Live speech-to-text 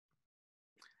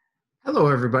Hello,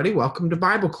 everybody. Welcome to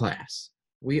Bible class.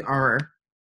 We are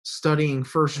studying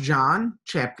First John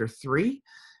chapter 3,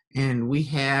 and we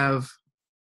have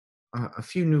a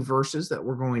few new verses that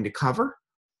we're going to cover.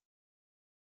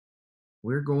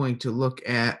 We're going to look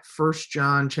at First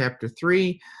John chapter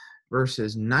 3,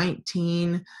 verses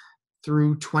 19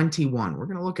 through 21. We're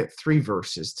going to look at 3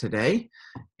 verses today,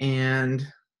 and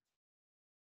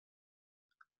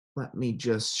let me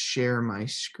just share my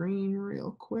screen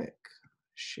real quick.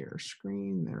 Share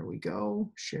screen. There we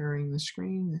go. Sharing the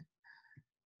screen.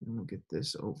 And we'll get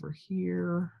this over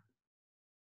here.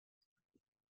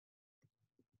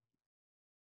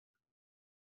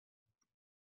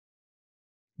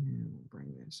 And we'll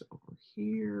bring this over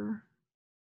here.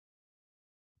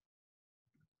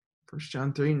 1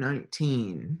 John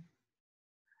 3:19.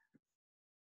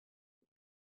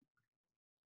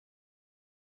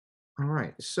 All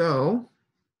right, so,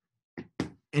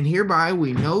 and hereby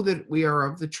we know that we are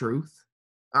of the truth.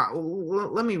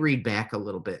 Let me read back a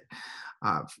little bit.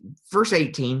 Verse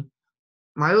 18,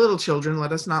 my little children,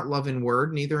 let us not love in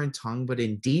word, neither in tongue, but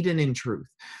in deed and in truth.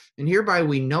 And hereby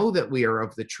we know that we are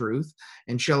of the truth,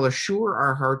 and shall assure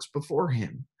our hearts before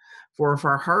him. For if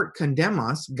our heart condemn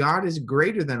us, God is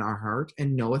greater than our heart,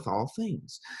 and knoweth all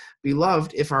things.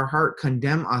 Beloved, if our heart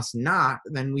condemn us not,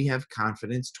 then we have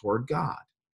confidence toward God.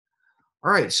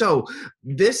 All right, so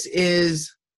this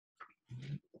is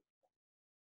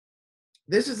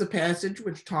a passage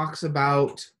which talks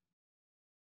about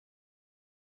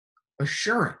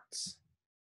assurance.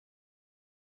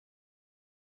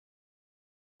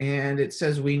 And it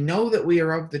says, we know that we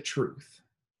are of the truth.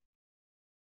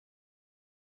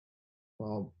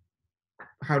 Well,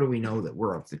 how do we know that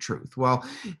we're of the truth? Well,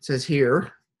 it says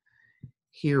here,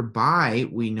 hereby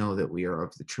we know that we are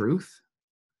of the truth,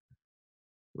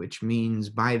 which means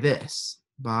by this,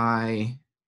 my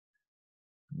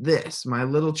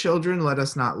little children, let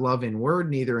us not love in word,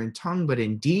 neither in tongue, but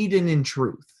in deed and in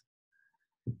truth.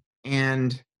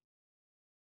 And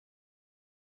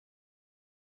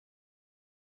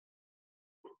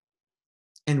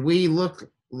we looked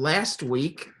last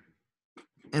week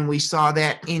and we saw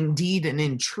that in deed and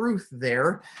in truth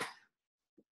there.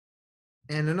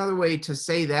 And another way to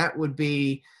say that would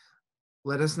be,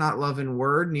 let us not love in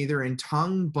word, neither in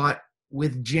tongue, but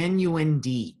with genuine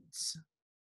deeds.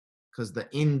 Because the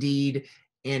indeed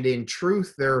and in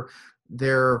truth,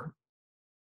 they're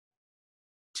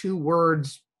two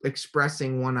words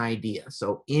expressing one idea.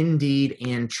 So indeed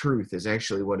and truth is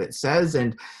actually what it says.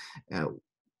 And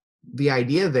the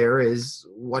idea there is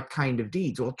what kind of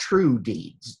deeds? Well, true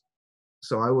deeds.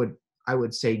 So I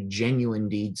would say genuine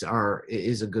deeds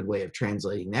is a good way of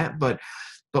translating that. But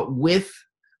with,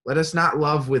 let us not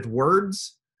love with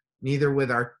words, neither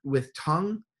with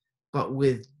tongue, but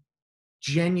with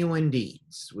genuine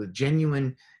deeds, with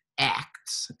genuine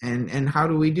acts. And how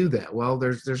do we do that? Well,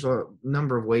 there's a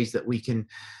number of ways that we can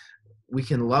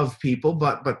love people,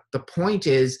 but the point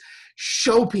is,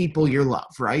 show people your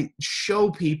love, right?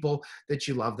 Show people that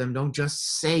you love them. Don't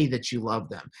just say that you love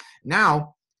them.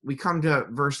 Now we come to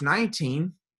verse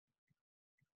 19.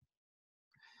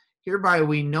 Hereby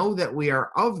we know that we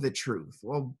are of the truth.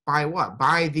 Well, by what?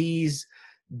 By these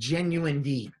genuine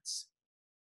deeds.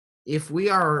 If we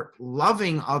are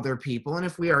loving other people and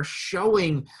if we are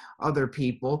showing other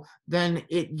people, then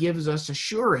it gives us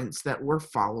assurance that we're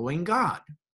following God.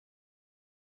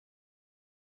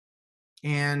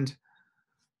 And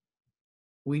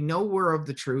we know we're of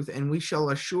the truth, and we shall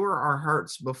assure our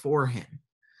hearts before him.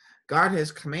 God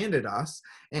has commanded us,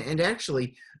 and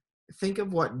actually, think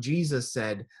of what Jesus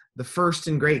said. The first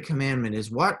and great commandment is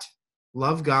what?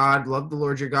 Love God, love the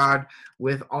Lord your God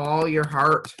with all your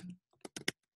heart.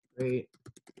 Great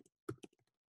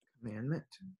commandment.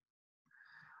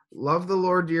 Love the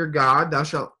Lord your God. Thou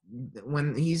shalt,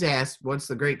 when he's asked, what's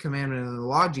the great commandment in the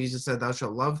law? Jesus said, thou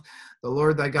shalt love the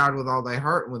Lord thy God with all thy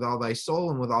heart and with all thy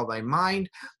soul and with all thy mind.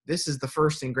 This is the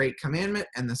first and great commandment.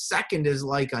 And the second is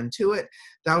like unto it.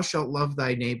 Thou shalt love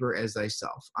thy neighbor as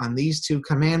thyself. On these two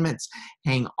commandments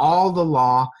hang all the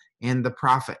law and the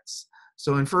prophets.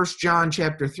 So in 1 John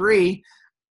chapter 3,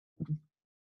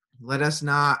 let us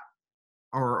not,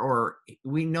 or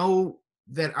we know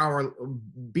that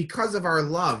because of our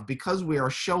love, because we are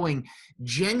showing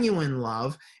genuine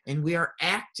love and we are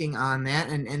acting on that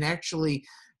and actually,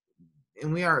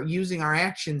 and we are using our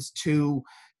actions to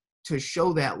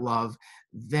show that love,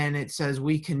 then it says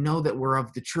we can know that we're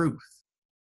of the truth.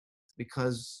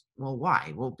 Because, well,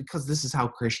 why? Well, because this is how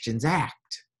Christians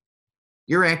act.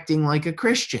 You're acting like a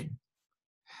Christian.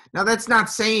 Now, that's not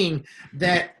saying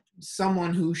that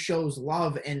someone who shows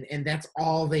love and that's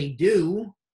all they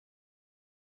do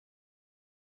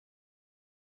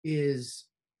is,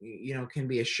 can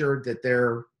be assured that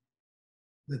they're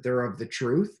of the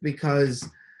truth, because,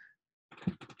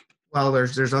 well,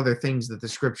 there's other things that the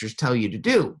scriptures tell you to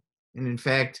do. And in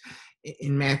fact,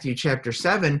 in Matthew chapter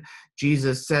 7,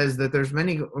 Jesus says that there's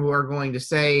many who are going to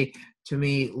say to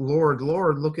me, Lord,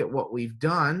 Lord, look at what we've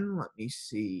done. Let me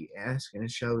see. Ask and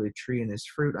it shall be a tree and his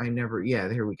fruit.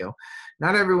 Here we go.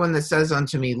 Not everyone that says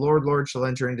unto me, Lord, Lord, shall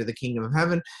enter into the kingdom of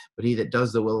heaven, but he that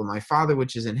does the will of my Father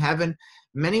which is in heaven.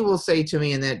 Many will say to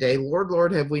me in that day, Lord,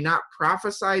 Lord, have we not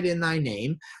prophesied in thy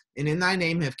name, and in thy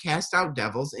name have cast out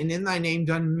devils, and in thy name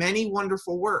done many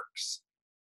wonderful works?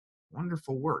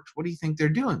 Wonderful works. What do you think they're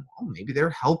doing? Well, maybe they're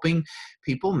helping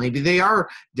people. Maybe they are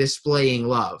displaying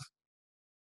love.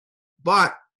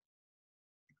 But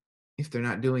if they're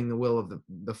not doing the will of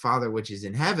the Father which is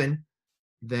in heaven,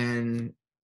 then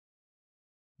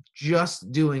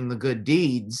just doing the good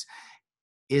deeds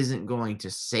isn't going to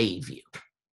save you.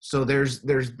 So there's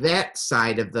that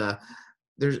side of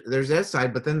there's that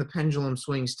side, but then the pendulum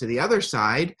swings to the other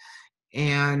side,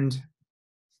 and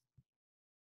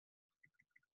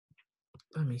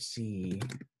let me see.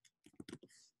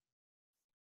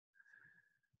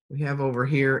 We have over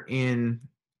here in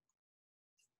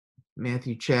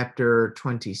Matthew chapter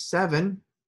 27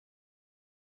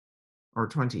 or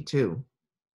 22.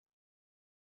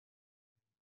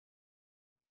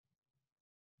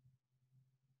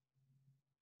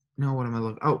 No, what am I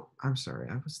looking? Oh, I'm sorry.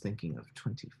 I was thinking of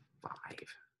 25.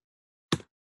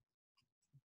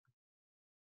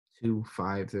 2,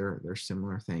 5, they're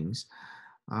similar things.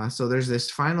 So there's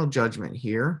this final judgment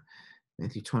here,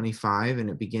 Matthew 25, and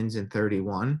it begins in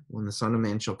 31. When the Son of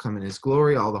Man shall come in his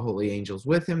glory, all the holy angels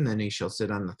with him, then he shall sit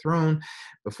on the throne.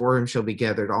 Before him shall be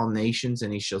gathered all nations,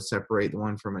 and he shall separate the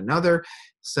one from another,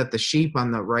 set the sheep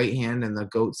on the right hand and the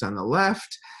goats on the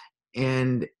left.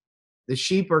 And the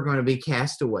sheep are going to be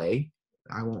cast away.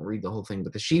 I won't read the whole thing,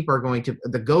 but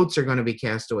the goats are going to be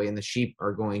cast away, and the sheep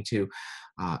are going to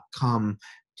come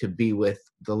to be with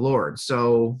the Lord.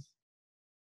 So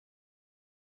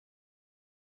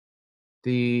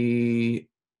the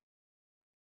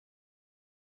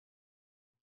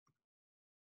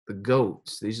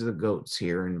goats, these are the goats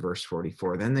here in verse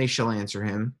 44. Then they shall answer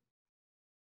him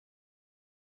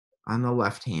on the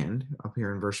left hand, up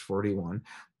here in verse 41.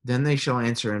 Then they shall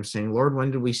answer him, saying, Lord, when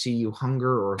did we see you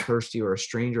hunger or thirsty or a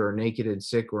stranger or naked and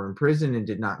sick or in prison and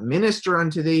did not minister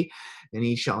unto thee? And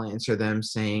he shall answer them,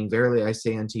 saying, Verily I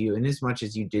say unto you, inasmuch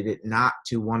as you did it not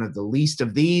to one of the least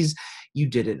of these, you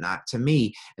did it not to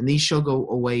me. And these shall go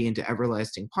away into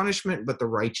everlasting punishment, but the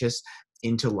righteous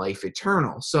into life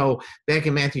eternal. So back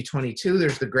in Matthew 22,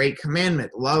 there's the great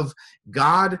commandment, love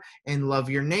God and love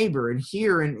your neighbor. And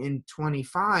here in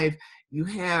 25, you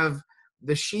have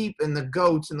the sheep and the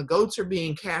goats are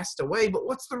being cast away. But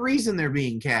what's the reason they're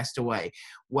being cast away?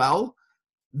 Well,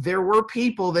 there were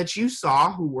people that you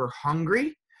saw who were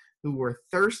hungry, who were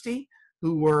thirsty,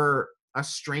 who were a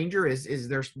stranger,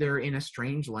 they're in a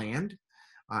strange land.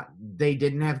 They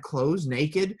didn't have clothes,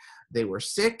 naked. They were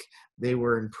sick. They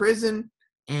were in prison,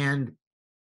 and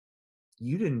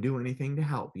you didn't do anything to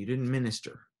help. You didn't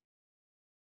minister.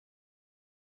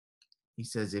 He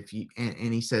says,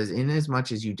 and he says,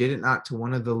 inasmuch as you did it not to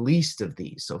one of the least of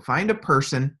these. So find a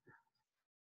person,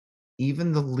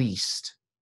 even the least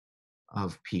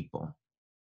of people.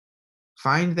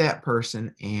 Find that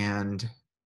person and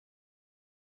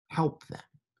help them.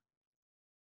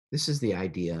 This is the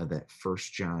idea that 1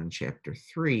 John chapter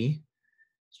 3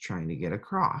 is trying to get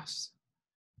across.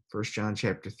 1 John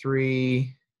chapter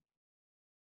 3,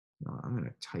 I'm going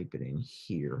to type it in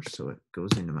here so it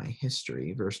goes into my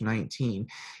history. Verse 19,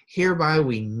 hereby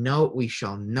we know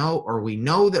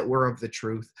that we're of the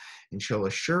truth and shall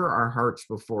assure our hearts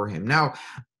before him. Now,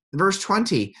 verse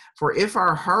 20, for if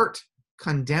our heart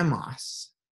condemn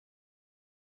us,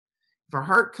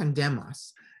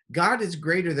 God is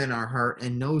greater than our heart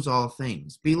and knows all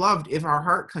things. Beloved, if our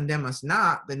heart condemn us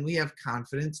not, then we have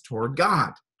confidence toward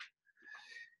God.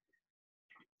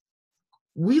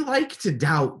 We like to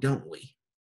doubt, don't we?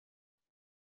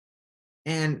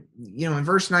 And, in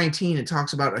verse 19, it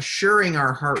talks about assuring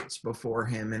our hearts before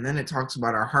him. And then it talks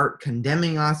about our heart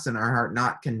condemning us and our heart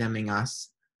not condemning us.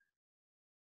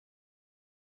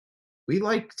 We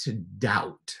like to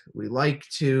doubt. We like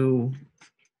to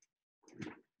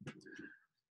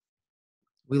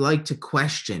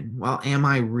question, well, am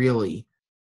I really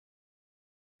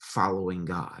following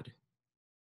God?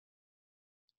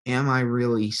 Am I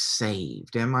really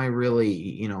saved? Am I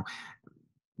really, a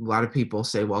lot of people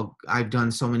say, well, I've done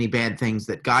so many bad things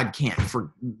that God can't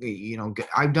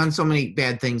I've done so many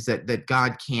bad things that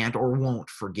God can't or won't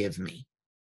forgive me.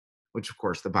 which of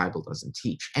course the Bible doesn't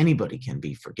teach. Anybody can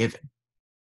be forgiven.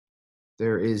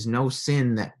 There is no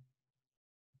sin that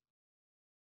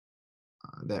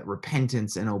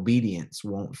repentance and obedience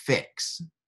won't fix.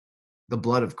 The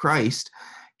blood of Christ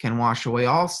can wash away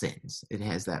all sins. It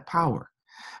has that power.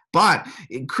 But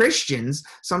Christians,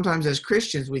 sometimes as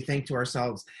Christians, we think to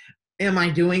ourselves, am I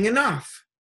doing enough?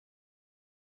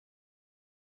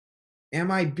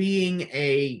 Am I being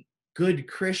a good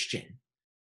Christian?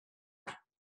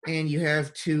 And you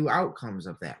have two outcomes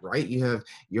of that, right? You have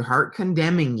your heart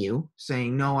condemning you,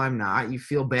 saying, no, I'm not. You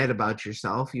feel bad about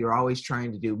yourself. You're always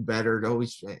trying to do better,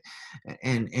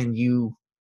 and you,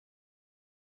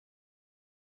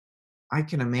 I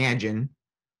can imagine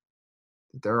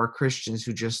that there are Christians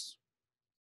who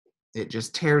it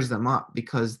just tears them up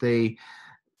because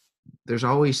there's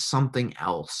always something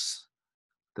else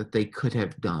that they could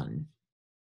have done.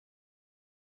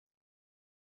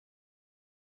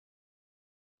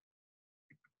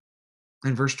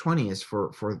 And verse 20 is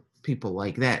for people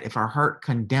like that. If our heart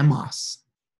condemn us,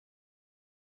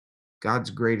 God's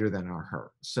greater than our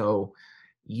heart. So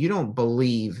you don't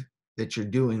believe that you're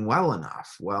doing well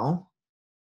enough. Well,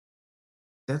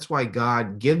 that's why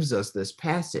God gives us this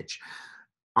passage.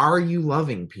 Are you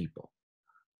loving people?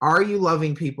 Are you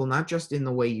loving people not just in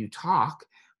the way you talk,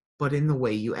 but in the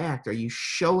way you act? Are you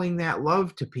showing that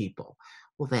love to people?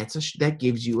 Well, that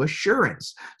gives you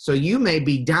assurance. So you may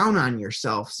be down on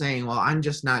yourself saying, well, I'm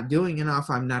just not doing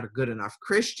enough. I'm not a good enough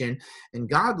Christian. And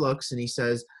God looks and he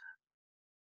says,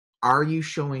 are you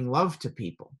showing love to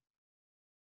people?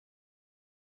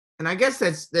 And I guess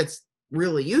that's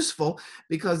really useful,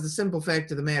 because the simple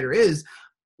fact of the matter is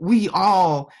we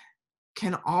all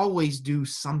can always do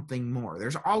something more.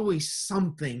 There's always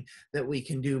something that we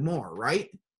can do more,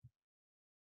 right?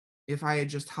 If I had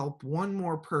just helped one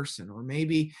more person, or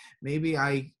maybe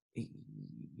I,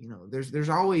 there's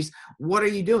always, what are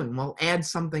you doing? Well, add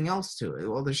something else to it.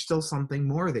 Well, there's still something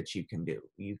more that you can do.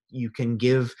 You can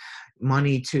give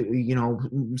money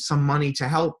to, some money to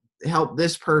help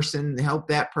this person, help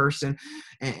that person.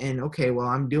 And okay, well,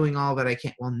 I'm doing all that I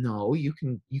can. Well, no, you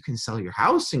can sell your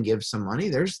house and give some money.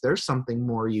 There's something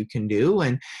more you can do.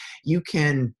 And you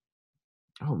can,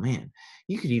 oh man,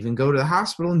 you could even go to the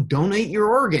hospital and donate your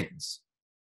organs.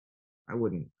 I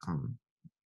wouldn't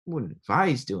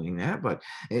advise doing that, but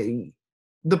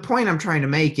the point I'm trying to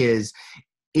make is,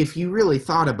 if you really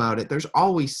thought about it, there's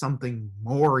always something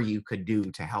more you could do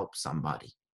to help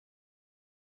somebody.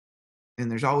 And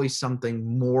there's always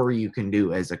something more you can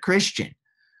do as a Christian.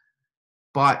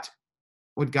 But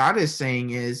what God is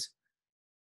saying is,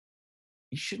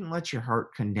 you shouldn't let your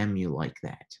heart condemn you like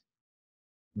that.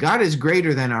 God is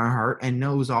greater than our heart and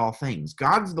knows all things.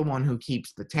 God's the one who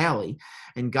keeps the tally,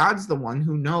 and God's the one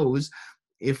who knows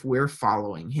if we're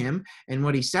following him. And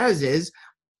what he says is,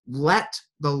 let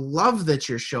the love that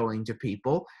you're showing to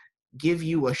people give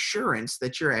you assurance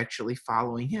that you're actually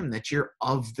following him, that you're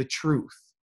of the truth.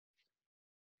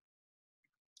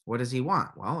 What does he want?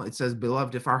 Well, it says,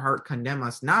 beloved, if our heart condemn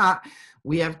us not,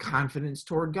 we have confidence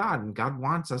toward God, and God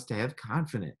wants us to have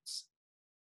confidence.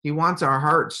 He wants our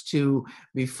hearts to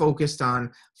be focused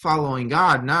on following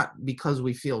God, not because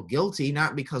we feel guilty,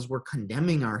 not because we're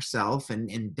condemning ourselves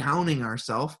and downing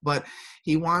ourselves, but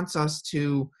he wants us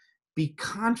to be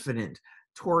confident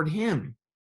toward him.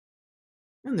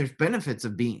 And there's benefits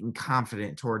of being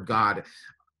confident toward God,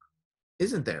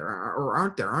 isn't there? Or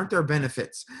aren't there? Aren't there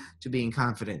benefits to being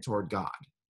confident toward God?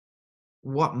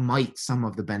 What might some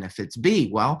of the benefits be?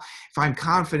 Well, if I'm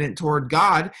confident toward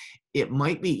God, it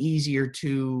might be easier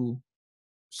to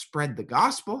spread the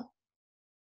gospel,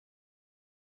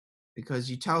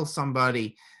 because you tell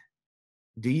somebody,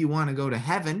 do you want to go to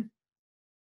heaven?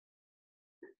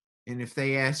 And if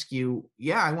they ask you,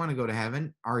 yeah, I want to go to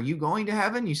heaven, are you going to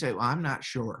heaven? You say, well, I'm not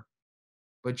sure,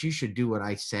 but you should do what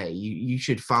I say. You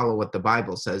should follow what the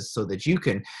Bible says so that you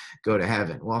can go to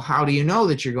heaven. Well, how do you know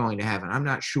that you're going to heaven? I'm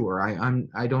not sure.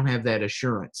 I don't have that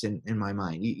assurance in my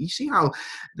mind. You see how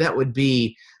that would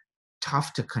be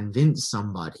tough to convince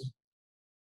somebody.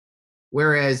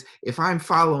 Whereas if I'm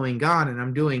following God and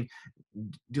I'm doing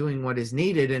what is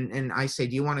needed, and I say,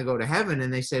 do you want to go to heaven?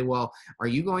 And they say, well, are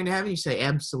you going to heaven? You say,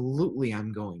 absolutely,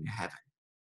 I'm going to heaven.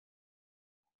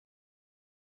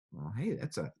 Well, hey,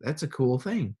 that's a cool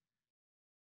thing.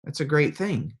 That's a great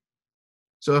thing.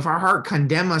 So if our heart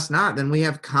condemn us not, then we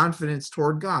have confidence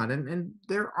toward God. And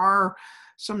there are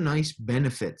some nice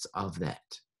benefits of that.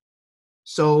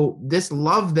 So this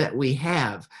love that we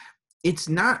have, it's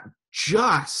not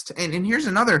just, and here's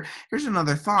another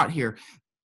thought here.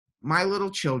 My little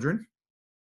children,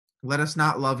 let us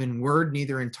not love in word,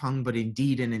 neither in tongue, but in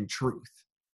deed and in truth.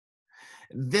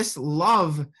 This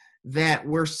love that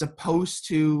we're supposed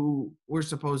to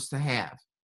have.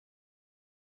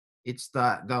 It's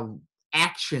the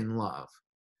action love.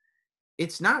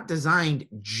 It's not designed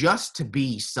just to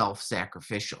be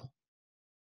self-sacrificial.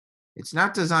 It's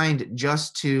not designed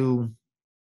just so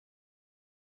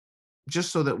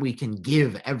that we can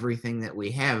give everything that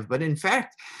we have. But in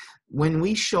fact, when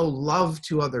we show love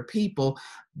to other people,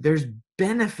 there's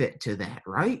benefit to that,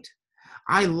 right?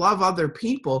 I love other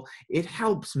people. It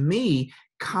helps me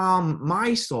calm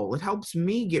my soul. It helps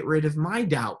me get rid of my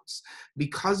doubts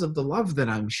because of the love that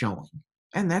I'm showing.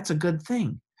 And that's a good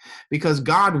thing, because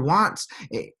God wants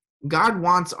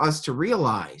us to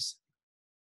realize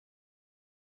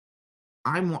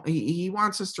he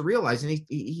wants us to realize, and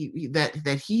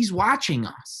that he's watching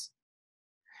us.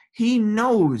 He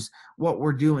knows what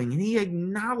we're doing, and he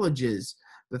acknowledges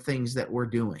the things that we're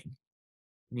doing.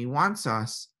 And he wants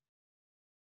us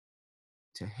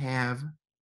to have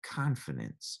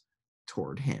confidence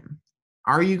toward him.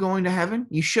 Are you going to heaven?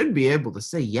 You should be able to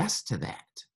say yes to that.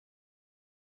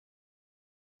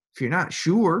 If you're not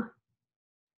sure,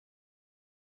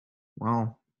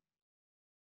 well,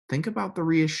 think about the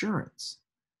reassurance.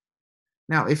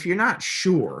 Now, if you're not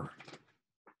sure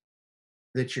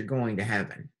that you're going to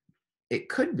heaven, it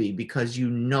could be because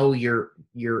you're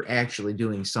actually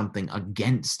doing something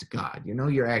against God.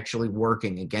 You're actually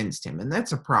working against him, and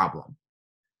that's a problem.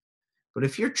 But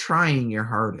if you're trying your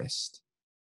hardest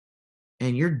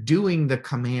and you're doing the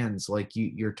commands like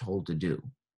you're told to do,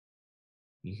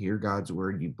 you hear God's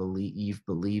word, you've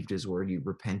believed his word, you've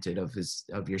repented of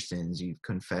your sins, you've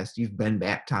confessed, you've been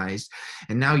baptized,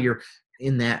 and now you're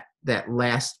in that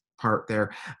last part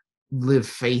there, live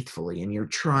faithfully, and you're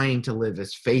trying to live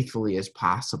as faithfully as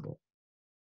possible.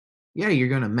 Yeah, you're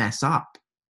going to mess up.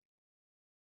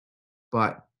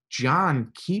 But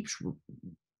John keeps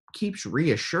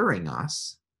reassuring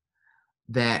us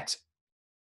that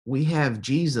we have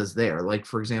Jesus there. Like,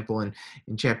 for example, in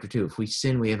chapter 2, if we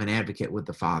sin, we have an advocate with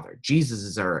the Father. Jesus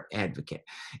is our advocate.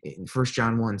 In 1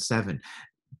 John 1:7,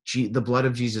 the blood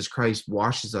of Jesus Christ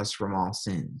washes us from all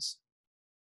sins,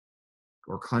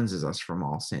 or cleanses us from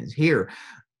all sins. Here,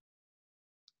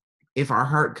 if our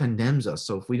heart condemns us,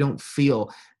 so if we don't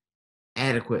feel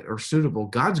adequate or suitable,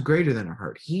 God's greater than our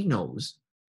heart. He knows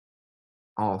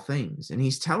all things, and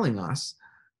he's telling us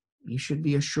you should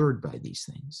be assured by these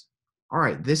things. All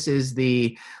right, this is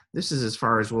as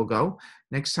far as we'll go.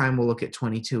 Next time we'll look at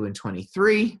 22 and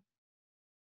 23.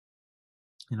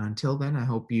 And until then, I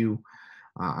hope you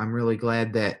I'm really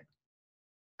glad that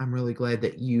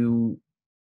you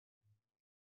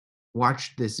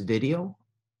watched this video.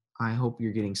 I hope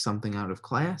you're getting something out of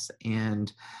class,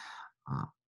 and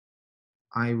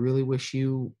I really wish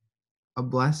you a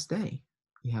blessed day.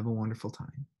 You have a wonderful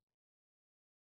time.